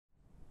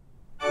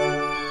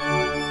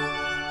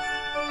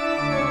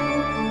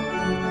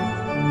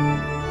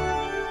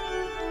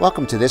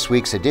Welcome to this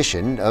week's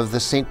edition of the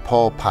St.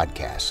 Paul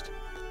Podcast.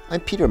 I'm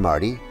Peter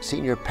Marty,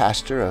 Senior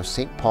Pastor of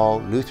St.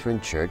 Paul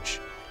Lutheran Church,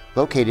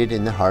 located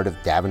in the heart of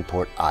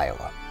Davenport,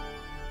 Iowa.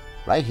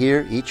 Right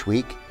here, each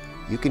week,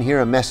 you can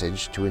hear a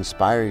message to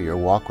inspire your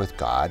walk with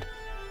God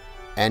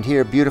and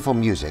hear beautiful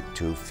music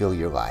to fill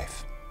your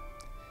life.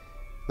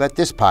 Let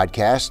this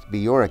podcast be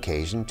your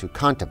occasion to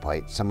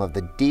contemplate some of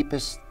the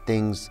deepest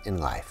things in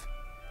life,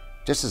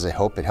 just as I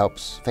hope it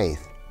helps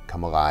faith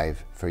come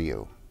alive for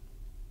you.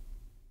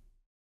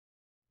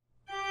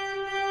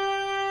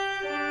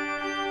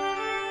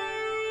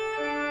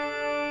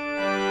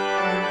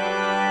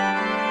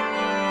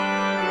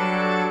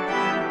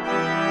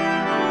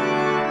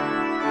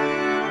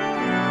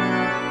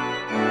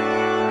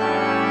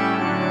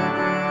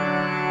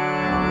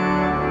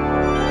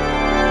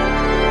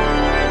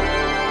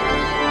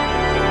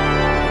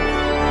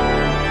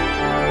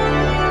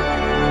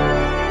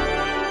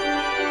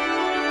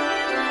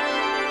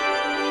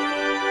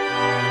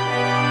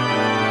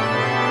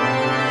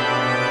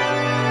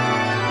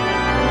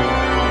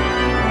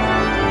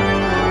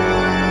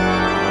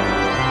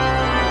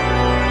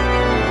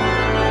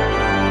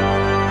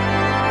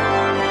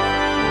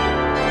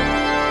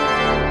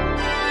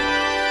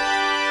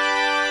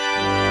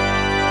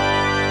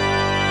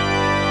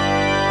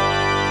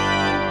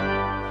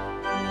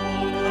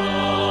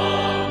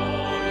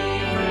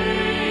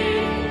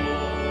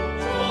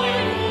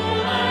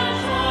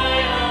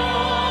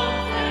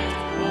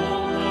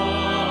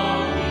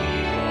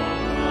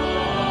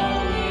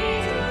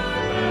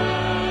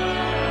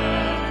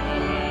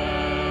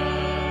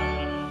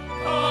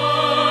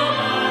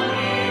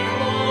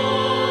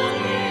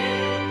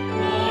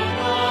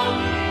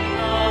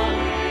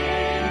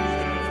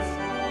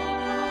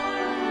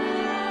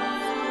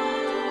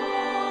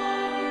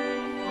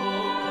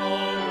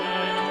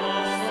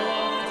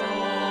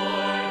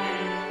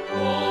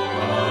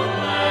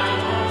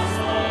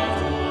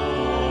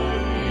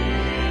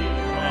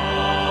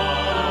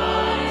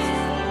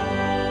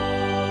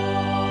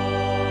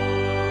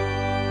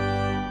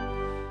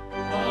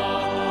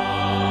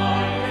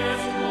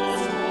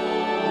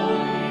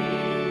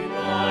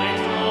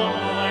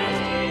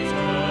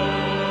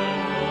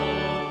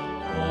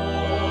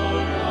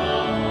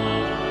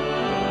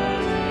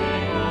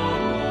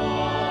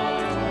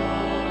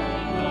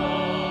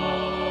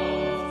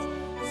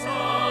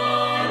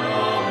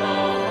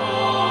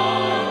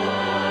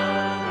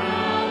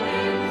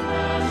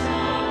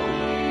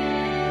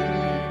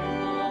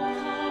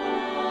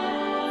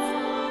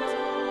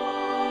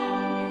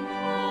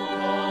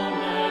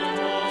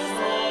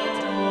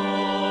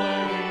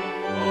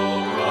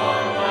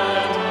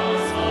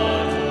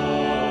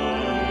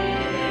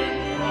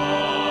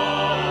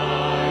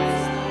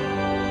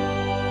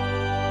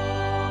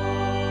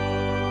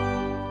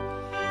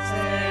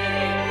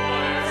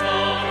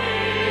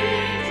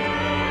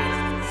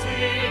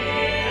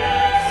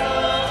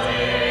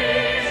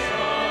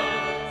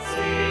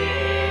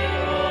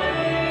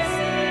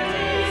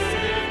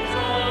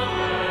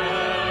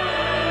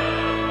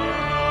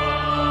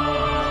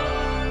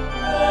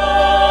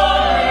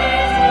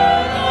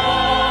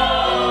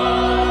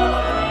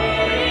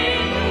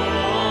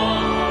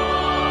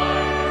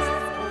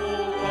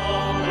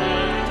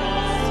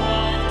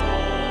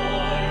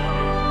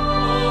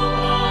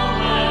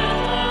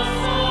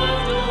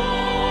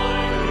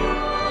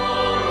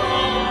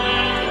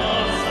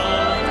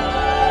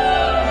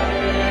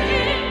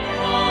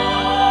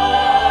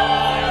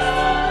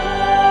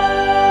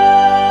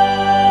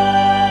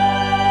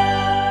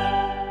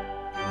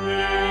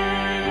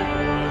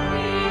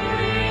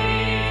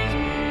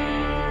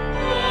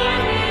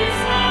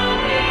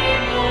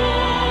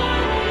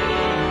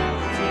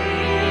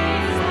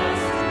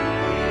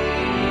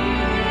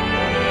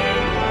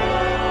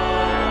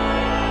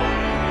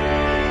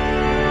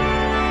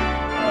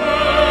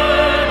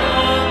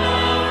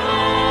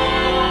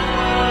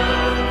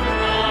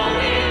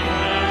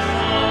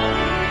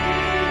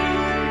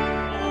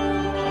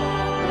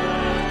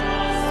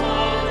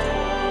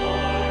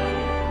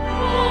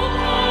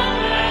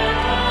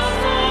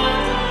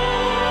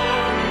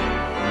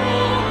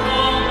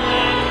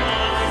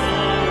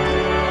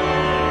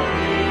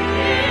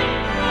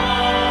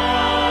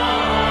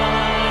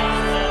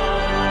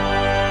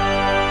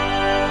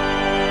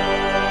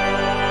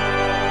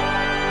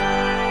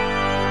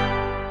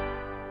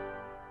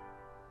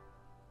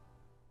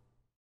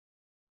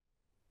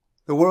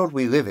 The world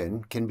we live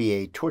in can be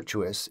a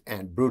tortuous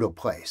and brutal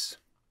place,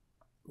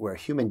 where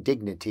human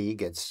dignity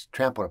gets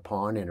trampled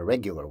upon in a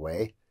regular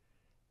way,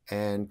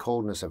 and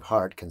coldness of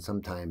heart can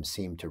sometimes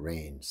seem to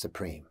reign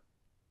supreme.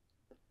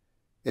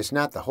 It's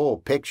not the whole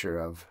picture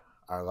of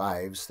our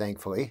lives,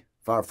 thankfully,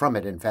 far from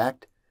it, in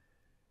fact.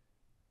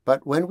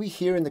 But when we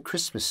hear in the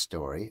Christmas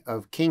story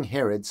of King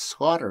Herod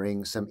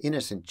slaughtering some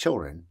innocent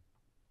children,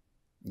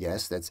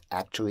 yes, that's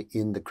actually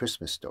in the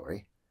Christmas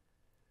story,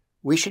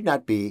 we should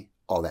not be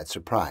all that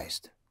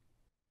surprised.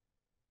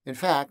 In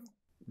fact,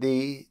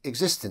 the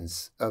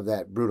existence of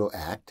that brutal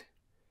act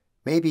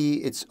may be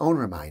its own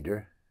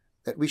reminder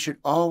that we should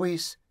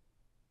always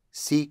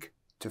seek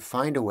to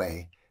find a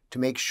way to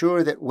make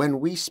sure that when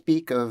we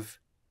speak of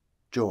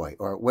joy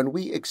or when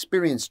we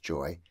experience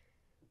joy,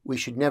 we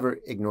should never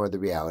ignore the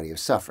reality of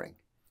suffering.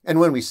 And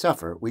when we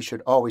suffer, we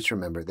should always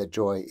remember that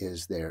joy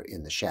is there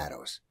in the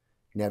shadows,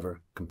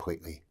 never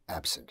completely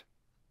absent.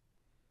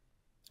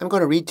 I'm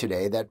going to read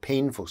today that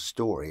painful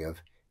story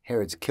of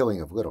Herod's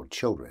killing of little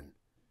children,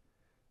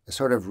 a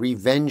sort of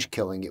revenge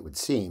killing it would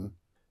seem,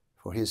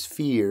 for his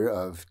fear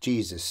of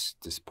Jesus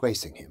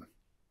displacing him.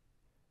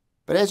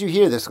 But as you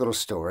hear this little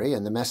story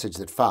and the message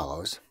that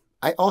follows,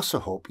 I also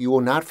hope you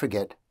will not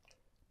forget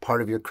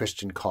part of your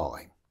Christian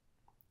calling.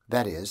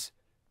 That is,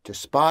 to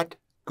spot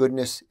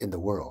goodness in the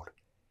world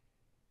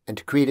and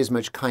to create as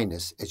much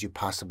kindness as you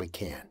possibly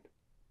can,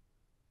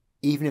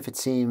 even if it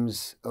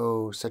seems,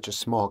 such a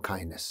small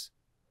kindness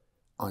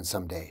on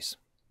some days.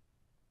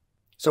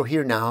 So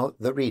hear now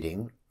the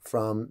reading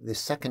from the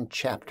 2nd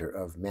chapter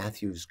of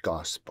Matthew's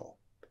Gospel,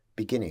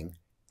 beginning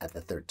at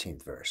the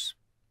 13th verse.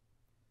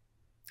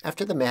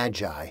 After the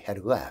Magi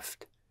had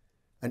left,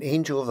 an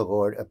angel of the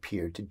Lord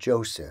appeared to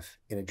Joseph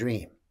in a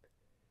dream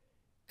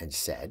and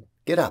said,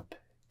 "Get up,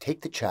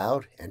 take the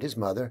child and his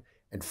mother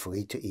and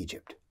flee to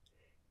Egypt,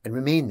 and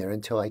remain there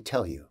until I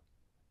tell you,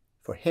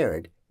 for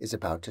Herod is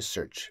about to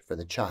search for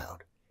the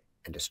child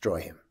and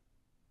destroy him."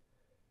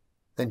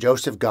 Then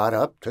Joseph got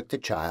up, took the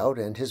child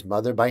and his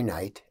mother by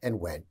night, and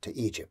went to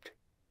Egypt,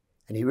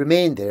 and he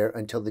remained there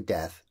until the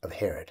death of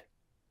Herod.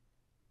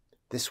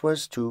 This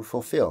was to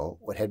fulfill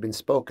what had been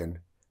spoken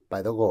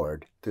by the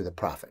Lord through the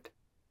prophet,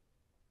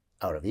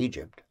 "Out of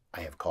Egypt I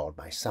have called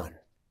my son."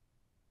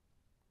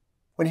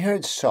 When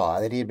Herod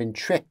saw that he had been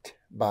tricked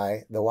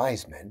by the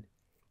wise men,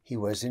 he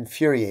was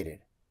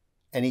infuriated,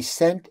 and he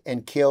sent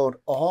and killed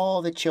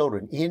all the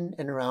children in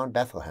and around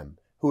Bethlehem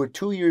who were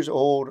 2 years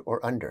old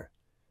or under,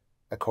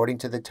 according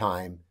to the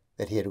time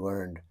that he had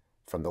learned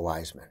from the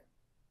wise men.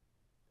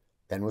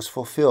 Then was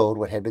fulfilled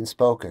what had been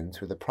spoken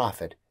through the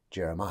prophet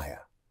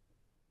Jeremiah.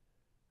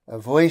 A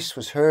voice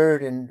was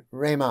heard in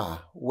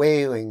Ramah,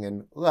 wailing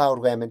and loud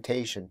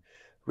lamentation,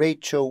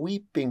 Rachel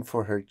weeping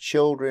for her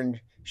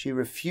children. She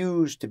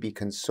refused to be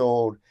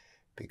consoled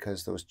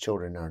because those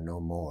children are no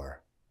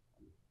more.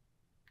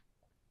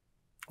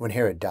 When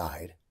Herod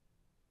died,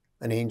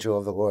 an angel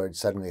of the Lord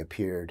suddenly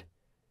appeared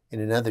in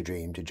another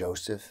dream to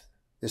Joseph,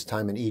 this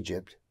time in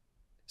Egypt,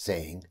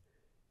 saying,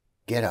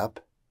 "Get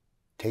up,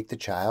 take the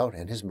child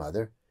and his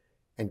mother,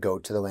 and go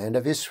to the land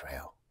of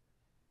Israel,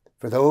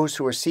 for those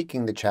who are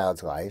seeking the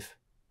child's life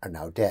are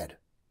now dead."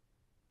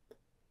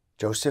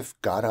 Joseph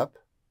got up,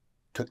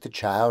 took the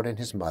child and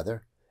his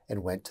mother,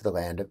 and went to the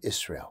land of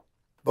Israel.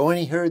 But when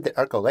he heard that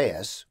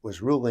Archelaus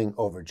was ruling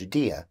over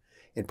Judea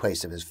in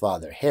place of his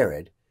father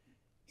Herod,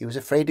 he was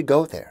afraid to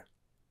go there.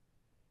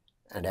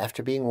 And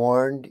after being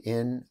warned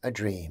in a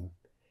dream,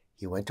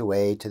 he went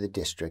away to the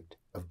district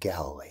of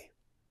Galilee.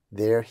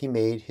 There he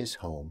made his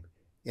home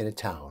in a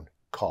town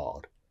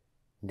called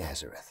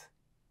Nazareth.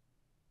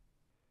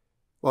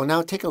 Well,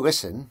 now take a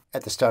listen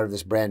at the start of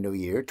this brand new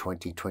year,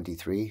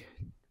 2023.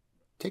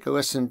 Take a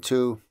listen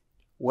to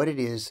what it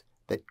is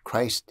that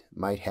Christ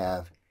might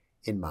have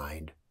in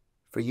mind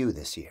for you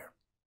this year.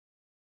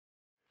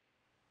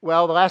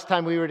 Well, the last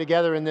time we were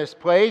together in this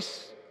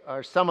place,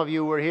 or some of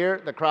you were here,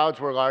 the crowds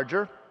were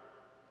larger.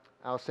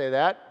 I'll say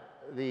that.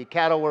 The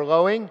cattle were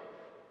lowing.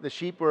 The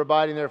sheep were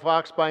abiding their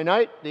flocks by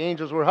night. The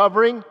angels were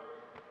hovering.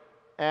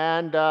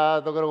 And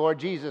the little Lord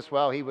Jesus,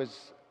 well, he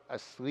was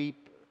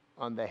asleep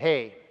on the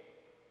hay.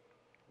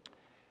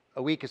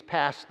 A week has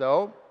passed,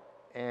 though,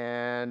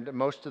 and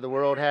most of the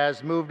world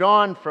has moved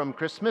on from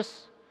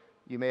Christmas.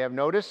 You may have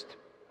noticed.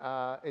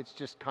 It's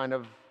just kind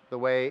of the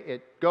way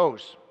it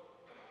goes.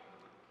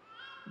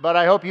 But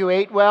I hope you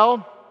ate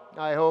well.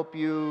 I hope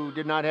you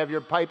did not have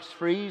your pipes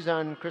freeze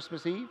on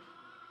Christmas Eve.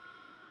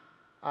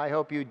 I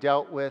hope you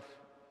dealt with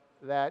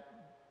that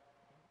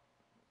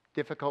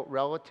difficult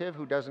relative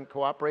who doesn't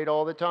cooperate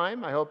all the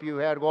time. I hope you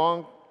had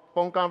long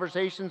phone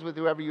conversations with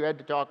whoever you had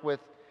to talk with.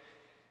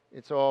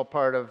 It's all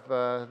part of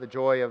the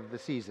joy of the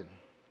season.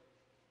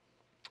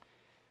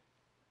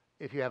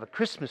 If you have a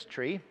Christmas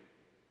tree,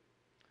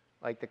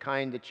 like the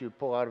kind that you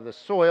pull out of the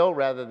soil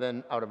rather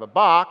than out of a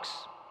box,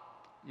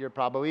 you're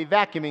probably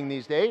vacuuming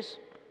these days.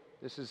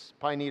 This is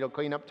pine needle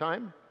cleanup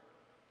time.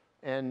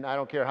 And I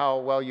don't care how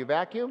well you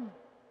vacuum,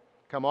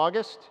 come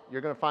August, you're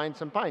going to find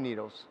some pine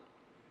needles.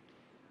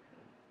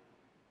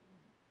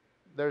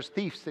 There's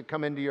thieves that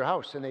come into your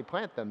house and they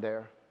plant them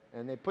there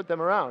and they put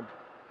them around.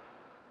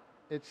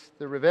 It's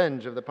the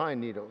revenge of the pine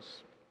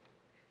needles.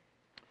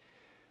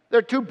 There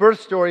are two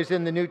birth stories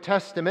in the New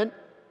Testament,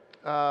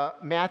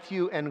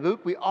 Matthew and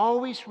Luke. We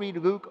always read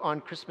Luke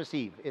on Christmas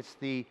Eve. It's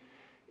the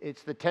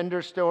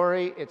tender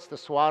story, it's the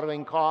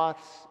swaddling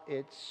cloths,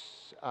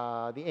 it's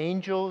the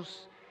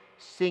angels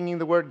singing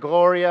the word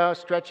Gloria,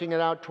 stretching it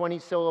out 20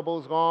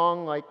 syllables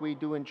long like we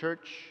do in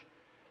church.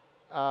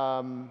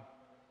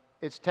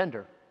 It's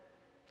tender.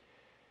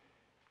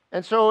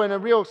 And so in a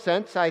real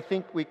sense, I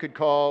think we could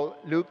call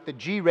Luke the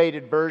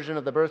G-rated version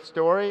of the birth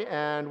story,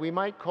 and we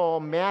might call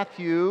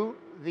Matthew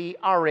the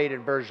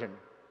R-rated version,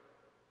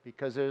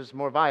 because there's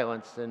more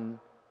violence and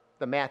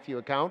the Matthew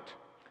account.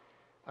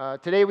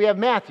 Today we have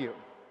Matthew.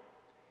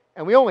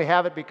 And we only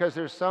have it because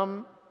there's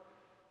some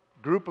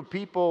group of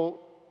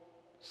people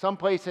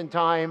someplace in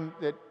time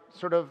that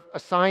sort of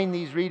assign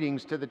these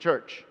readings to the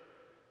church.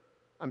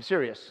 I'm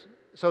serious.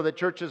 So that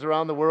churches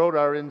around the world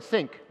are in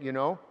sync, you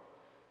know.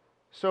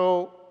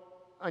 So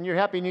on your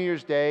Happy New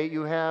Year's Day,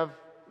 you have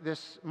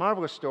this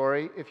marvelous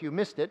story. If you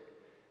missed it,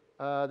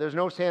 there's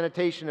no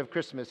sanitation of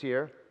Christmas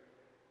here.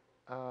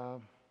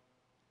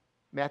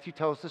 Matthew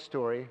tells the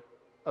story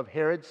of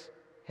Herod's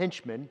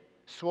henchmen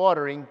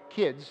slaughtering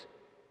kids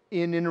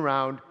in and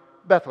around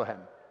Bethlehem.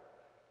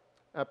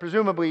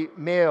 Presumably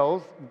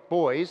males,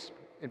 boys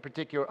in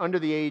particular, under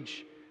the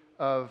age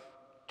of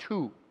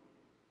 2.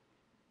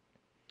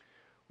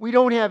 We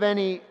don't have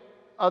any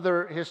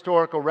other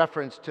historical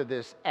reference to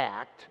this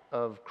act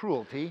of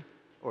cruelty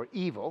or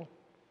evil.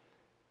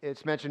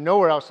 It's mentioned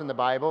nowhere else in the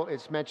Bible.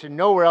 It's mentioned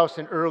nowhere else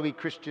in early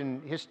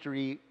Christian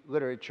history,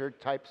 literature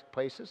type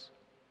places.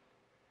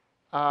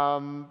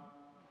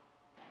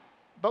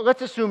 But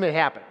let's assume it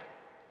happened.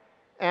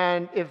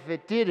 And if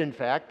it did, in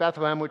fact,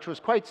 Bethlehem, which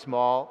was quite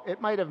small, it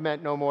might have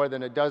meant no more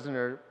than a dozen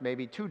or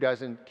maybe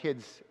 24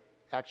 kids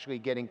actually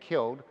getting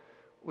killed,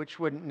 which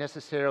wouldn't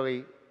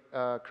necessarily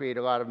create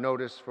a lot of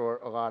notice for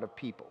a lot of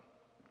people.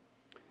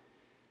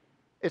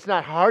 It's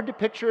not hard to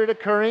picture it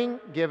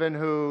occurring, given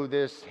who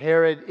this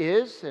Herod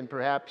is, and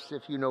perhaps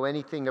if you know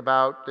anything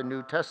about the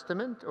New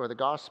Testament or the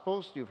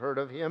Gospels, you've heard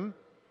of him.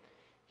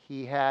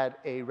 He had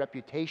a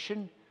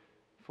reputation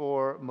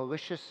for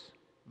malicious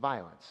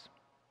violence.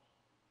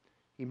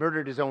 He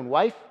murdered his own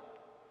wife,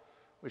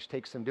 which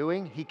takes some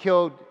doing. He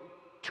killed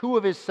 2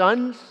 of his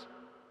sons,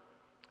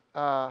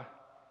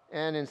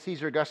 and in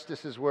Caesar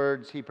Augustus's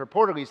words, he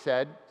purportedly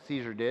said,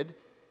 Caesar did,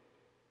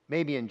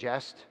 maybe in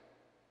jest,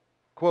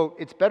 quote,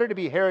 "It's better to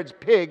be Herod's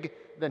pig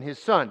than his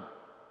son,"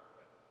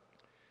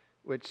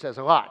 which says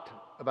a lot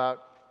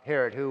about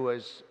Herod, who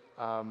was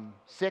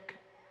sick,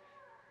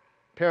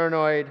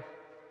 paranoid,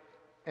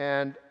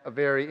 and a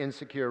very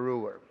insecure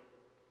ruler.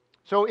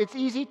 So it's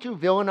easy to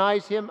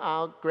villainize him,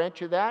 I'll grant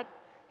you that.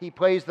 He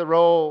plays the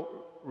role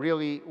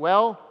really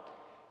well.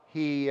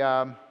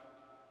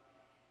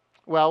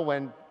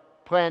 When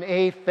Plan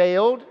A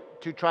failed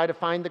to try to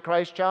find the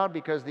Christ child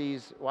because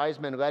these wise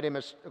men led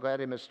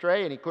him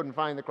astray and he couldn't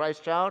find the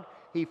Christ child,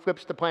 he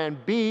flips to Plan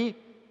B,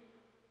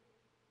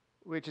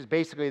 which is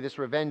basically this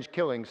revenge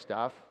killing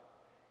stuff.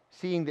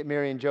 Seeing that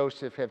Mary and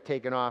Joseph have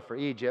taken off for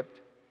Egypt,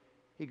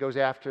 he goes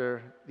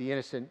after the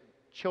innocent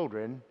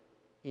children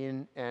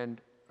in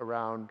and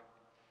around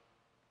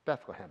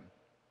Bethlehem.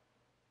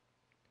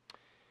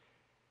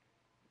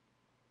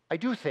 I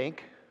do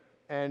think,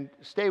 and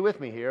stay with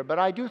me here, but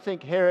I do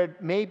think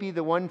Herod may be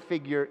the one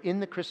figure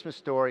in the Christmas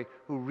story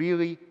who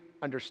really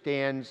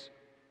understands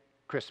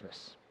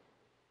Christmas.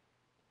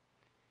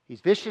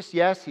 He's vicious,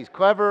 yes, he's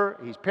clever,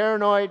 he's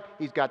paranoid,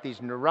 he's got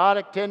these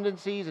neurotic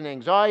tendencies and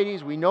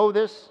anxieties, we know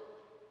this,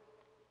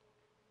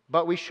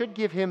 but we should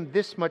give him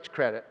this much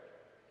credit.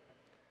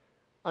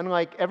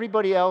 Unlike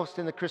everybody else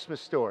in the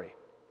Christmas story,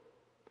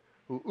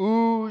 who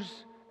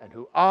oohs and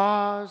who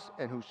ahs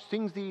and who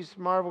sings these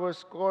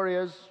marvelous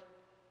glorias,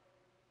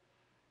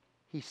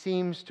 he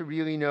seems to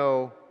really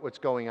know what's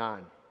going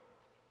on.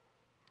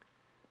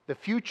 The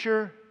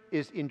future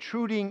is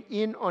intruding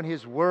in on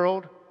his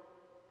world.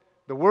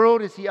 The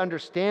world as he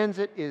understands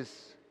it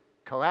is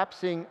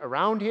collapsing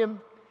around him.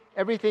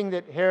 Everything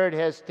that Herod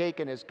has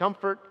taken as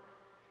comfort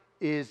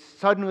is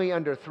suddenly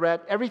under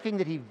threat. Everything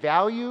that he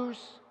values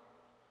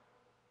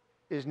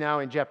is now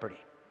in jeopardy.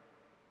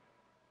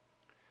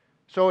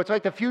 So it's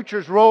like the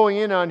future's rolling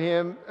in on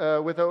him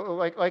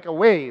like a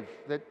wave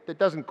that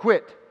doesn't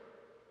quit.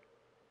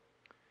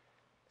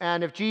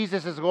 And if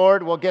Jesus is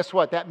Lord, well, guess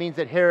what? That means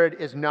that Herod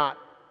is not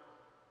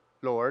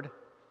Lord.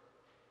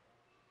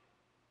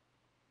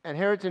 And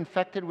Herod's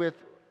infected with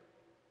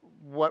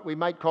what we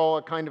might call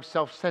a kind of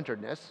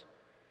self-centeredness.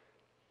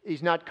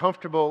 He's not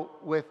comfortable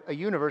with a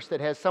universe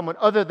that has someone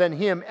other than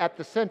him at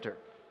the center.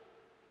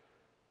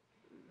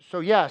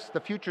 So yes, the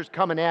future's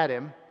coming at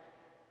him,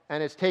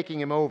 and it's taking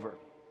him over.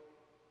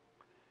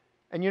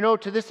 And you know,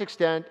 to this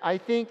extent, I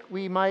think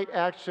we might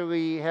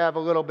actually have a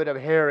little bit of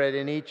Herod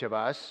in each of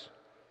us.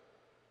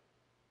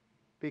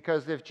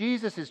 Because if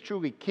Jesus is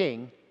truly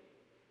king,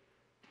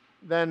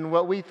 then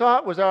what we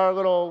thought was our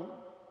little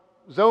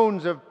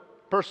zones of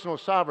personal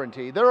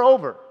sovereignty, they're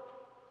over.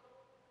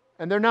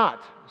 And they're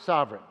not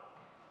sovereign.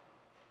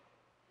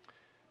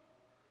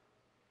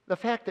 The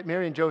fact that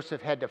Mary and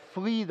Joseph had to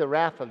flee the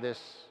wrath of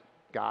this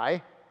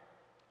guy,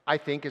 I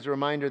think, is a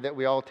reminder that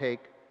we all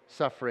take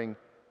suffering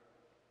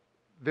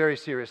very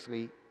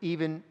seriously,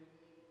 even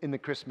in the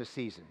Christmas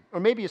season, or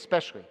maybe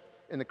especially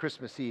in the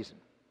Christmas season.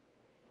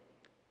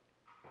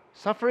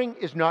 Suffering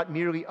is not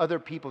merely other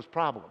people's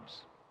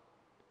problems.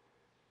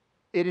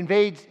 It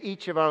invades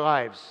each of our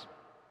lives.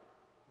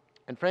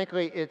 And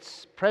frankly,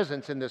 its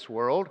presence in this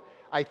world,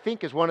 I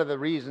think, is one of the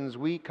reasons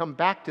we come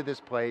back to this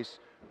place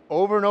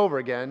over and over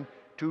again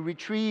to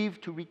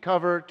retrieve, to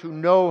recover, to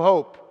know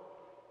hope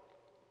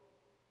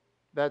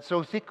that's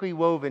so thickly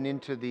woven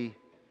into the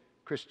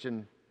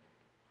Christian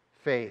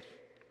faith.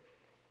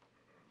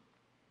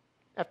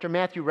 After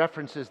Matthew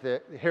references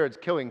Herod's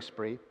killing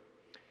spree,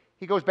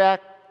 he goes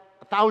back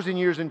 1,000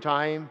 years in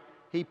time.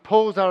 He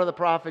pulls out of the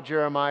prophet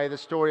Jeremiah the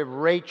story of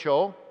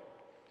Rachel,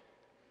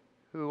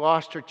 who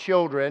lost her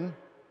children.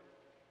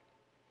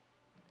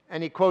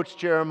 And he quotes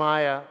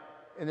Jeremiah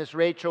in this: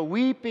 Rachel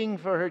weeping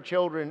for her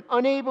children,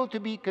 unable to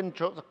be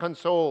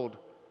consoled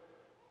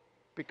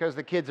because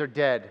the kids are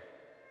dead.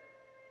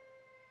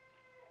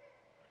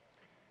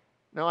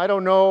 Now, I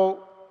don't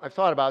know, I've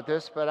thought about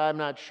this, but I'm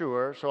not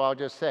sure, so I'll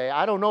just say,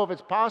 I don't know if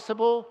it's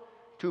possible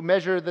to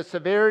measure the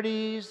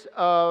severities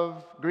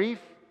of grief.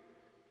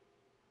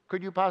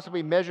 Could you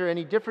possibly measure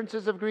any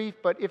differences of grief?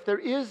 But if there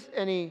is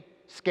any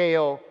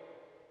scale,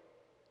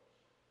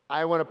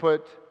 I want to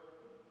put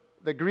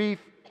the grief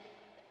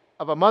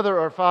of a mother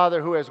or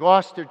father who has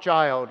lost their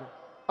child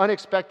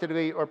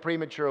unexpectedly or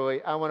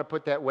prematurely, I want to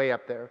put that way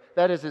up there.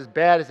 That is as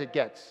bad as it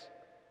gets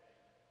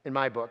in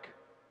my book.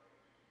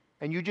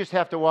 And you just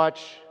have to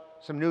watch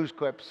some news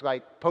clips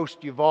like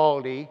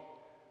post-Uvalde,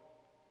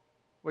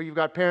 where you've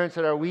got parents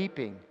that are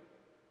weeping.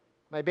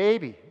 My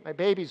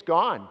baby's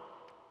gone.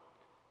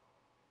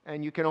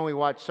 And you can only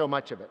watch so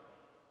much of it.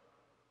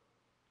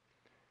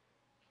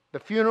 The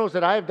funerals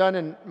that I've done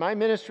in my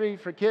ministry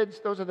for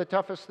kids, those are the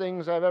toughest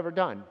things I've ever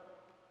done.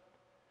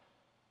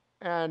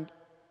 And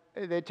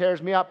it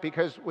tears me up,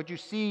 because what you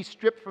see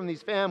stripped from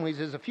these families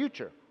is a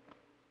future.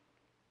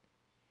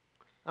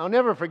 I'll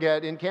never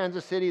forget, in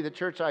Kansas City, the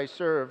church I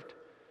served,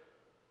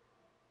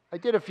 I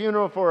did a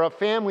funeral for a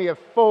family of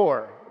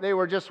 4. They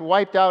were just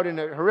wiped out in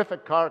a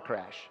horrific car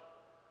crash.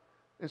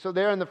 And so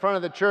there in the front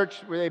of the church,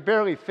 where they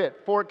barely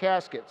fit, 4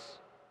 caskets.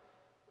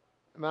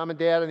 Mom and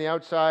Dad on the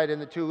outside,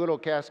 and the 2 little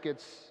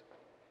caskets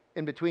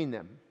in between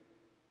them.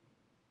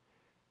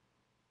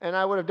 And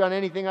I would have done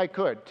anything I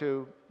could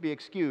to be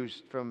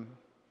excused from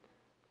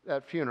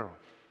that funeral.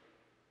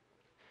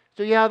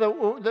 So yeah,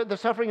 the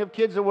suffering of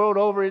kids the world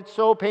over, it's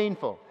so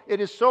painful. It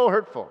is so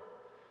hurtful.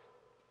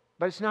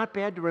 But it's not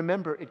bad to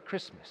remember at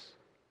Christmas.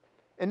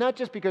 And not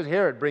just because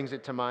Herod brings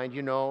it to mind,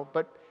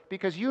 but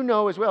because you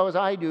know as well as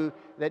I do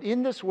that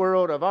in this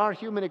world of our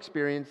human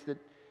experience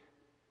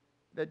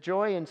that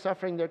joy and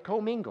suffering, they're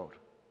commingled.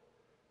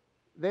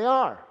 They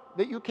are.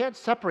 That you can't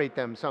separate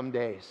them some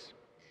days.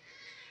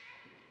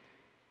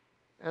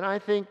 And I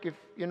think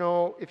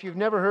if you've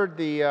never heard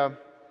the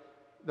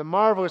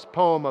marvelous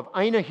poem of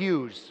Ina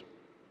Hughes,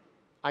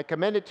 I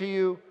commend it to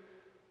you.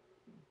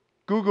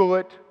 Google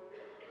it.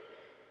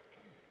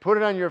 Put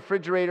it on your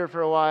refrigerator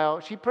for a while.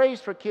 She prays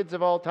for kids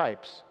of all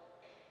types.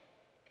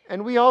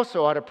 And we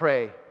also ought to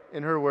pray,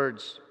 in her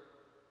words,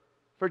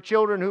 for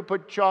children who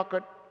put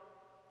chocolate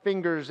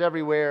fingers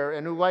everywhere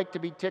and who like to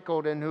be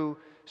tickled and who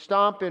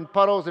stomp in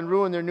puddles and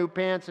ruin their new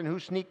pants and who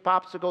sneak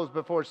popsicles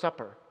before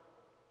supper.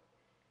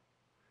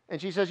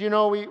 And she says,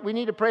 we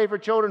need to pray for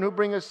children who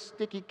bring us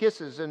sticky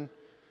kisses and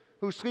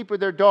who sleep with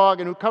their dog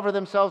and who cover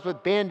themselves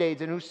with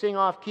Band-Aids and who sing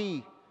off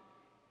key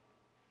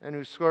and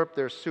who slurp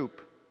their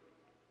soup.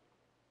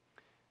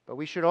 But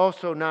we should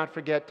also not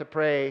forget to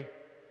pray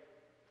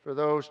for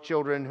those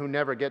children who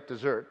never get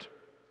dessert,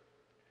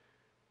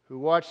 who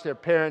watch their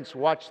parents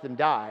watch them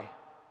die,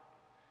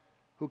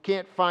 who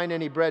can't find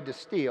any bread to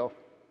steal,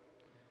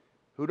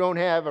 who don't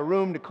have a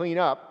room to clean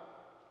up,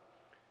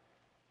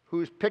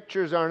 whose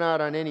pictures are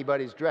not on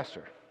anybody's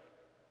dresser.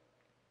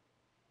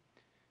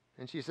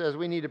 And she says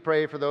we need to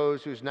pray for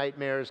those whose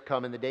nightmares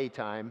come in the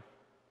daytime,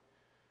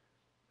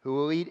 who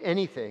will eat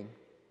anything,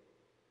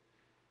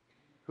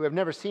 who have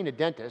never seen a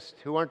dentist,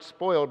 who aren't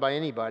spoiled by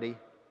anybody,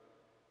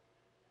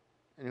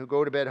 and who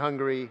go to bed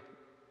hungry,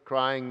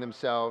 crying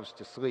themselves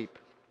to sleep.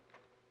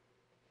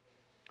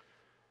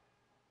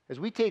 As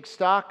we take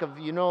stock of,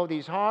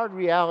 these hard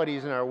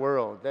realities in our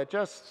world that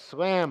just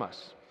slam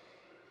us,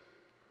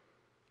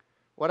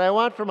 what I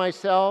want for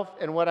myself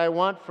and what I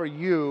want for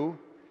you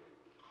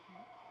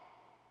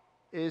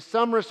is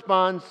some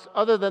response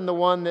other than the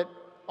one that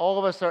all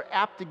of us are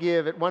apt to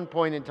give at one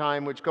point in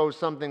time, which goes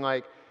something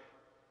like,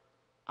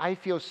 I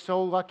feel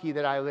so lucky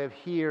that I live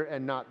here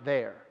and not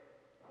there.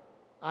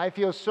 I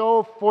feel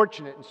so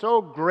fortunate and so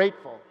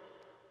grateful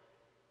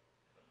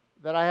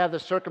that I have the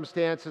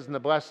circumstances and the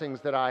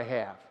blessings that I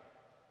have.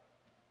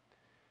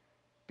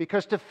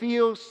 Because to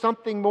feel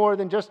something more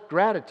than just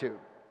gratitude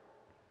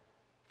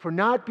for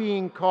not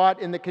being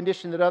caught in the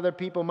condition that other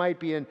people might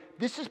be in,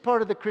 this is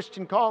part of the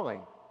Christian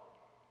calling.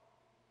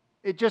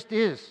 It just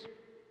is.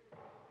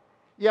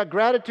 Yeah,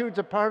 gratitude's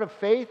a part of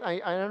faith. I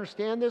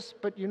understand this,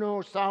 but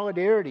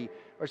solidarity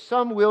or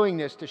some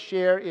willingness to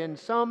share in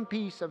some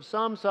piece of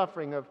some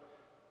suffering of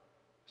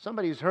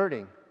somebody who's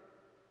hurting.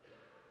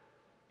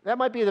 That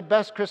might be the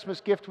best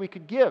Christmas gift we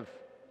could give,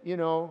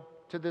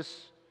 to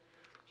this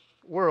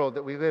world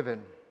that we live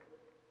in.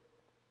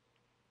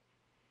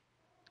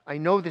 I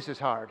know this is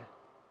hard.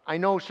 I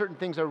know certain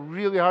things are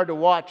really hard to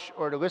watch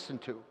or to listen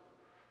to,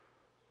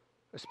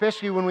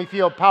 especially when we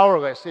feel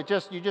powerless. You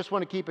just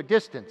want to keep a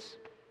distance.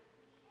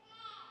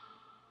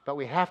 But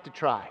we have to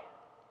try.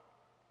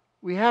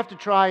 We have to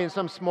try in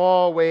some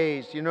small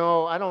ways.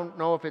 I don't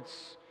know if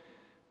it's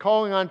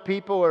calling on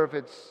people or if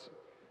it's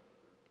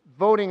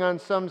voting on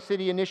some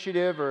city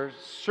initiative or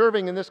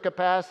serving in this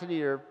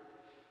capacity or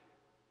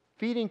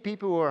feeding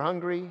people who are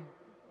hungry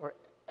or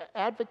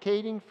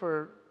advocating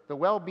for the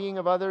well-being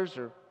of others,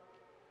 or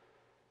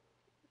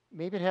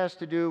maybe it has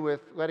to do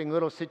with letting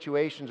little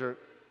situations or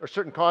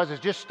certain causes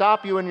just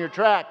stop you in your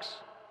tracks,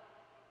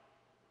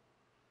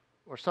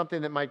 or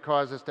something that might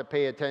cause us to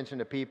pay attention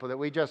to people that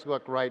we just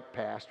look right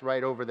past,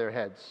 right over their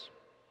heads.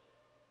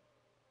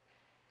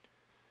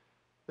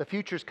 The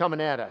future's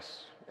coming at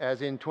us,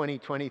 as in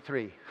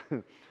 2023.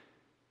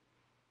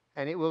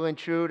 And it will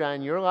intrude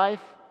on your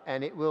life,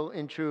 and it will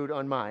intrude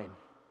on mine.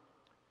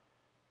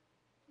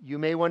 You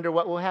may wonder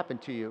what will happen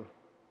to you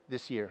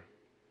this year,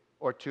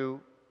 or to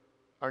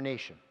our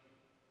nation.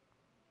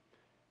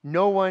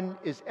 No one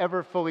is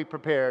ever fully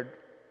prepared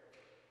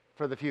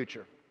for the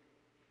future.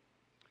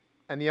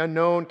 And the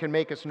unknown can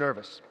make us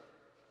nervous.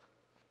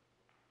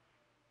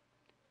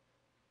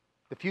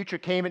 The future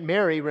came at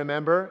Mary,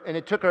 remember, and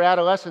it took her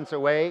adolescence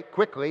away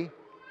quickly.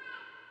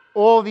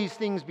 All these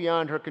things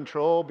beyond her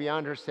control,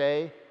 beyond her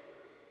say.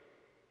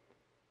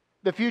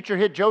 The future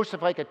hit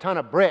Joseph like a ton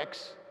of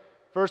bricks.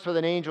 First with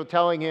an angel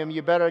telling him,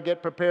 you better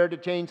get prepared to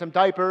change some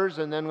diapers,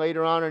 and then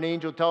later on an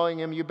angel telling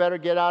him, you better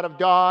get out of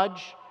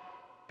Dodge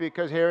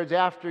because Herod's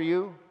after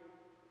you.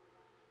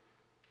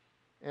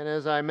 And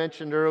as I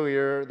mentioned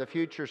earlier, the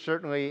future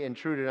certainly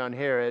intruded on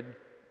Herod,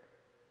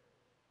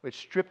 which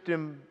stripped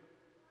him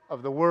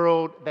of the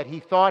world that he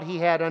thought he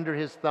had under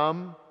his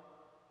thumb.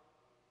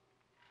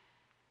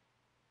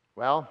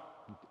 Well,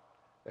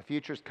 the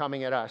future's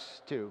coming at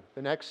us too.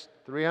 The next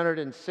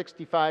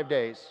 365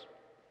 days.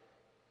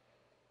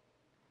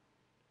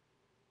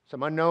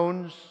 Some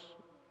unknowns,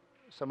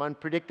 some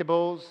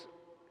unpredictables,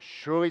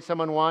 surely some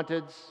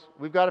unwanteds.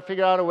 We've got to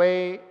figure out a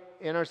way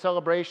in our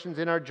celebrations,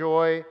 in our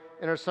joy,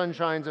 in our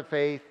sunshines of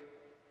faith,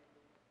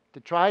 to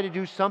try to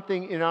do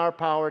something in our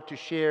power to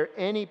share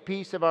any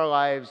piece of our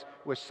lives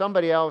with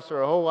somebody else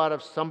or a whole lot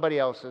of somebody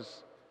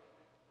else's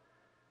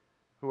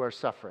who are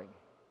suffering.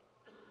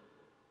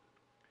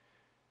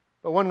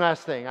 But one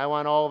last thing, I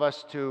want all of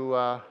us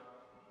to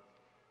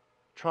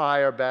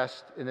try our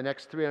best in the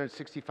next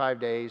 365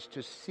 days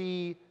to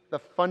see the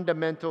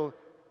fundamental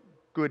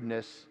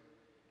goodness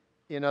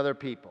in other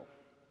people.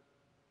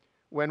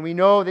 When we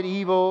know that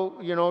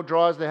evil,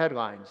 draws the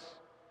headlines,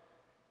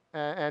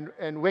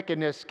 and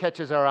wickedness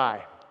catches our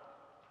eye.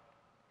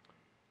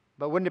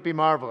 But wouldn't it be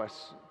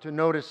marvelous to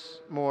notice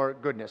more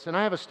goodness? And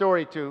I have a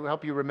story to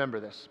help you remember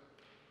this.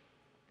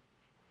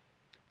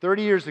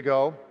 30 years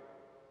ago,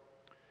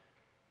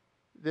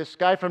 this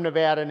guy from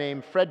Nevada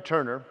named Fred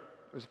Turner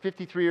was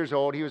 53 years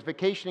old. He was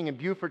vacationing in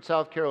Beaufort,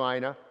 South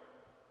Carolina.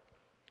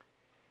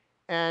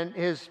 And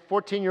his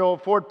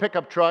 14-year-old Ford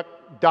pickup truck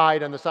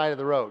died on the side of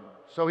the road.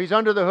 So he's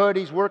under the hood,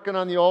 he's working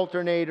on the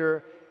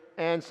alternator,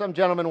 and some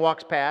gentleman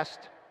walks past,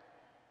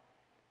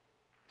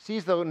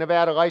 sees the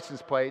Nevada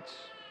license plates,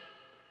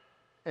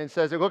 and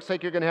says, it looks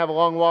like you're going to have a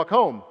long walk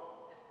home.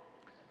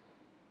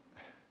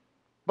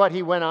 But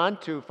he went on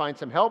to find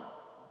some help,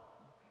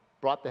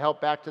 brought the help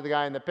back to the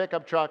guy in the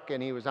pickup truck,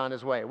 and he was on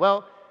his way.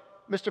 Well,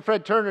 Mr.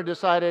 Fred Turner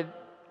decided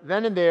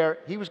then and there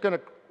he was going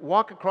to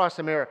walk across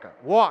America,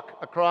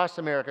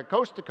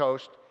 coast to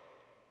coast,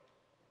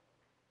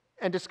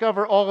 and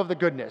discover all of the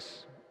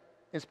goodness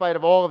in spite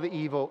of all of the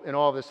evil and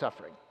all of the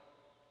suffering.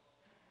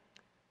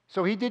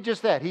 So he did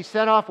just that. He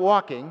set off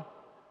walking,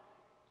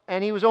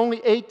 and he was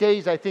only 8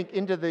 days, I think,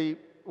 into the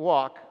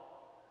walk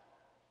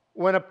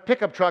when a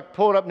pickup truck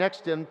pulled up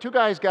next to him. Two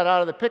guys got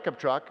out of the pickup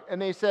truck,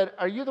 and they said,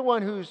 are you the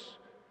one who's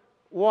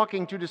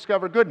walking to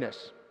discover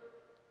goodness?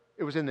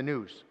 It was in the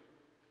news.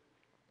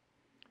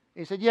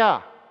 He said,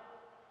 yeah.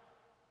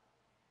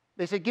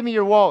 They said, give me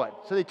your wallet.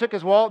 So they took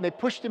his wallet, and they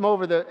pushed him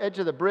over the edge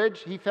of the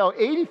bridge. He fell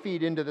 80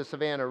 feet into the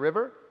Savannah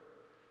River.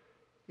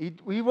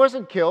 He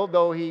wasn't killed,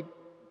 though he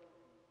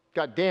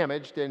got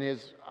damaged, and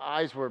his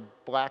eyes were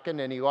blackened,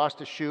 and he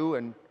lost a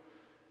shoe.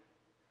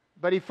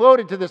 But he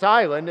floated to this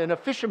island, and a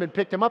fisherman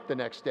picked him up the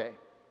next day.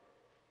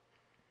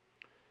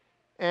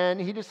 And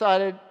he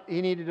decided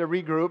he needed to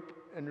regroup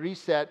and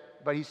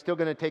reset, but he's still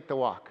going to take the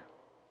walk.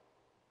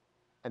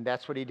 And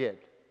that's what he did.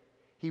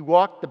 He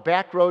walked the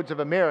back roads of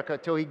America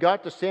till he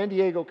got to San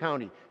Diego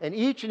County. And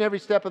each and every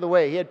step of the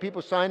way, he had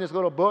people sign his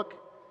little book,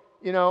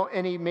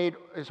 and he made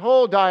his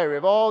whole diary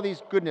of all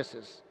these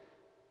goodnesses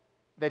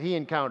that he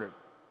encountered.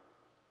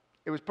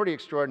 It was pretty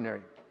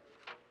extraordinary.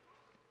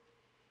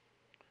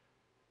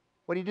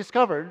 What he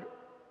discovered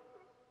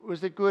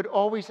was that good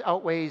always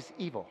outweighs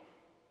evil.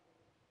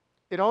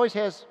 It always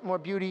has more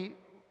beauty,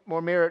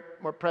 more merit,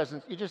 more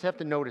presence. You just have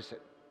to notice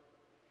it.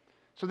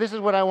 So this is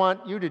what I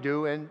want you to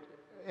do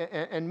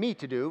and me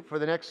to do for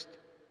the next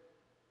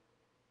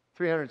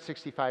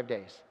 365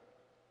 days.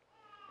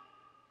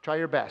 Try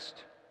your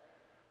best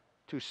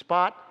to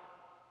spot,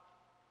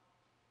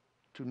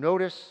 to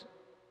notice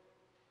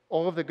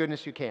all of the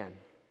goodness you can.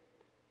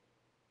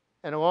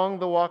 And along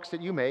the walks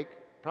that you make,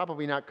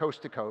 probably not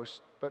coast to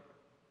coast, but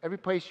every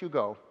place you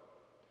go,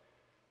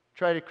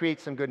 try to create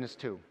some goodness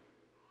too.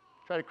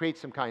 Try to create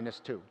some kindness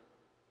too.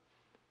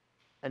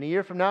 And a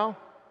year from now,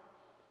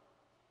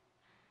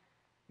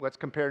 let's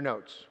compare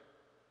notes.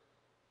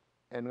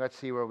 And let's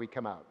see where we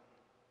come out.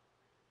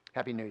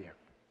 Happy New Year.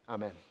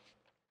 Amen.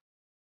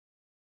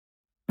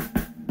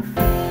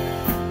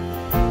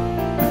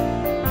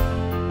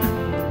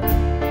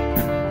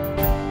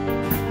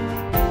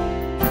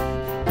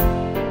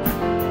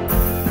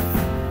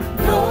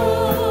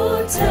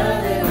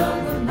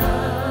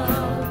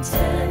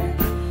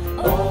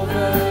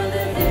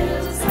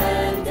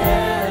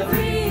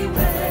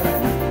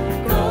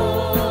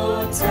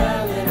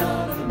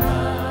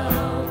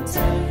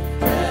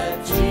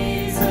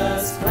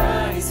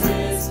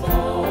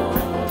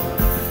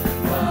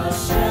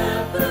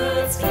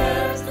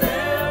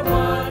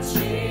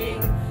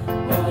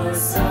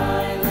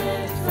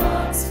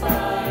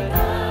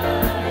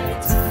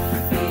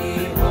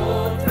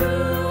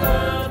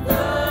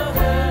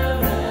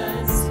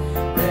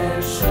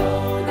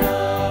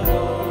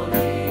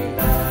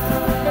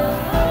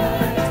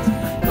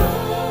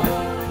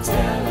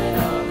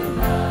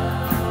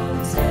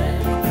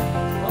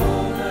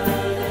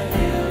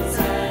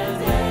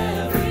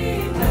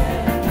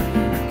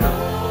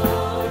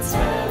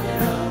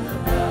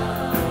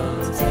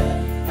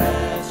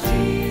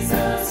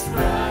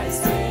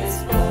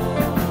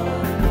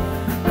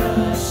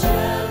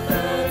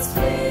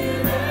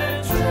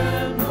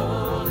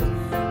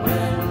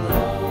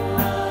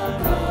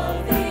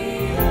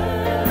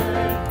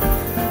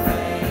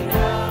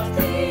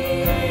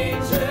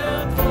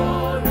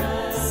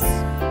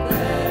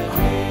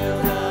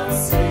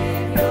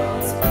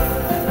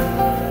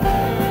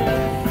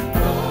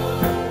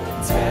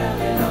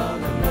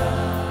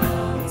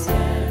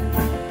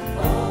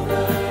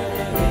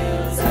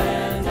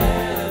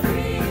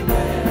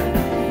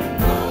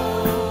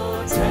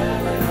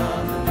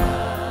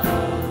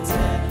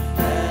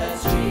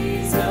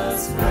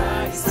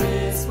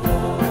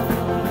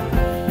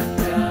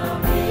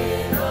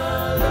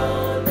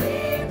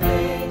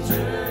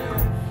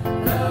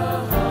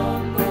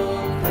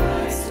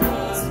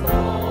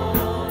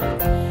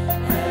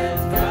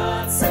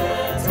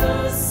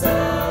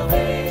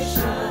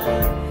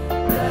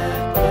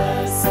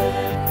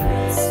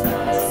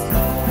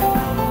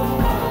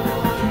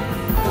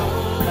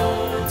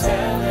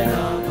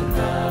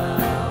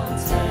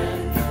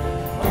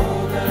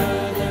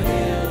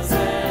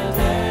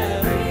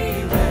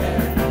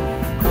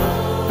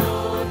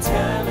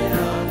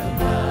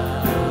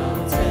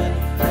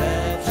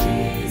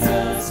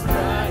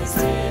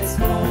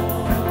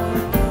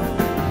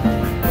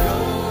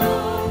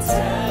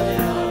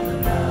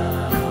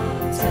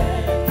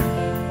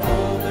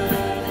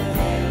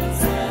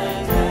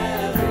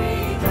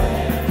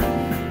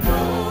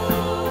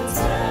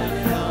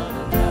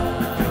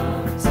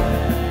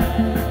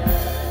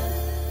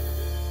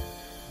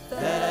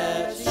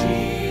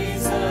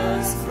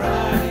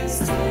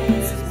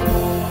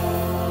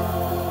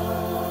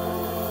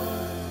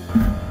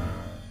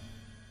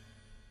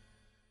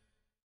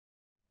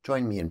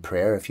 Join me in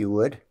prayer, if you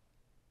would,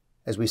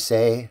 as we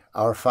say,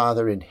 Our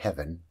Father in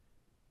heaven,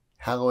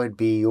 hallowed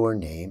be your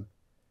name.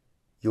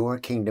 Your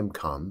kingdom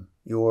come,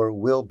 your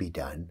will be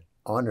done,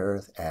 on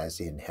earth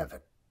as in heaven.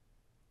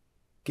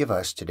 Give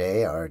us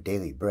today our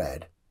daily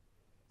bread.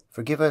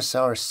 Forgive us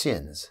our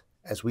sins,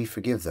 as we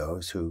forgive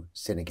those who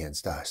sin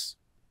against us.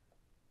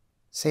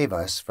 Save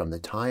us from the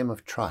time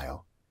of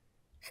trial,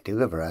 and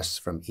deliver us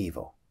from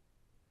evil.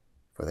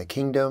 For the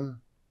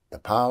kingdom, the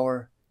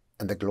power,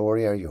 and the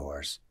glory are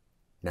yours,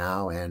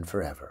 now and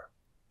forever.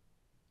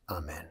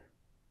 Amen.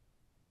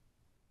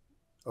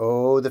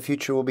 Oh, the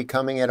future will be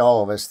coming at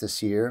all of us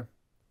this year,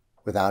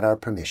 without our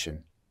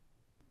permission.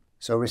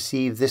 So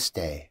receive this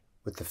day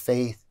with the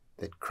faith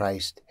that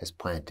Christ has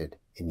planted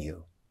in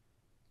you.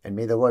 And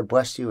may the Lord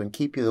bless you and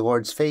keep you. The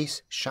Lord's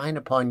face shine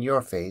upon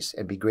your face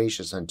and be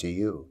gracious unto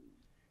you.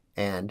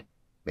 And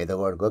may the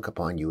Lord look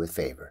upon you with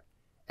favor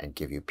and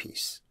give you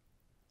peace.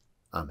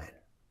 Amen.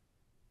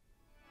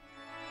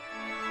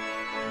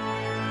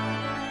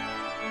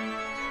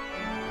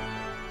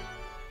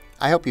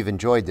 I hope you've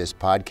enjoyed this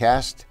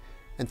podcast,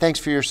 and thanks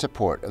for your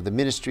support of the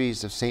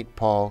ministries of St.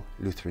 Paul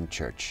Lutheran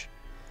Church.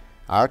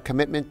 Our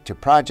commitment to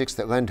projects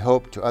that lend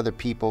hope to other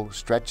people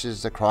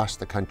stretches across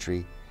the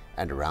country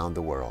and around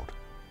the world.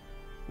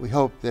 We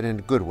hope that in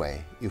a good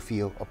way you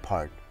feel a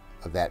part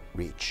of that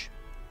reach.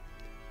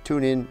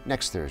 Tune in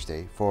next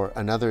Thursday for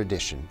another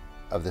edition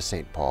of the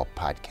St. Paul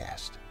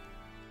Podcast.